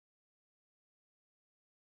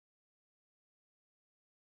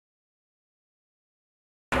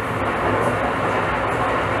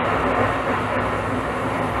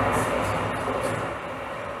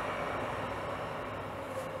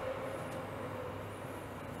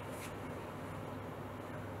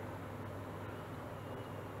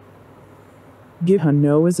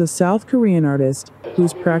Gihun is a South Korean artist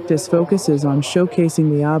whose practice focuses on showcasing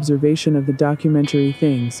the observation of the documentary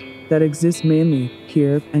things that exist mainly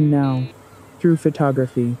here and now through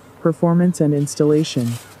photography, performance, and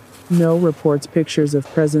installation. No reports pictures of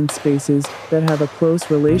present spaces that have a close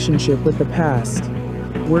relationship with the past.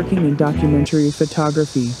 Working in documentary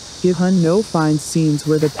photography, Gihun finds scenes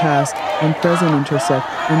where the past and present intersect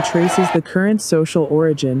and traces the current social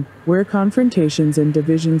origin where confrontations and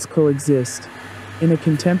divisions coexist. In a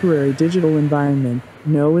contemporary digital environment,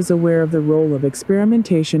 No is aware of the role of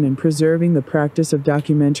experimentation in preserving the practice of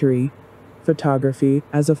documentary photography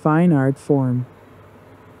as a fine art form.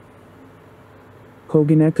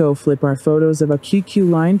 Kogineko flip are photos of a QQ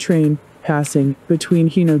line train passing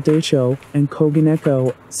between Hinodacho and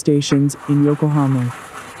Kogineko stations in Yokohama.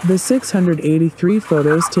 The 683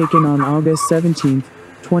 photos taken on August 17,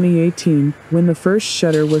 2018, when the first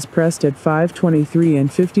shutter was pressed at 5:23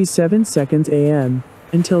 and 57 seconds a.m.,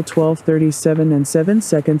 until 12:37 and 7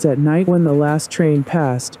 seconds at night when the last train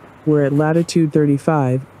passed, were at latitude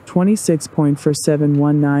 35,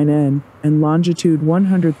 26.4719 N, and longitude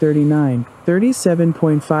 139,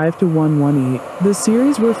 37.5 to 118. The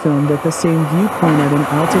series were filmed at the same viewpoint at an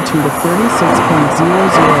altitude of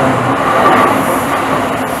 36.00 N.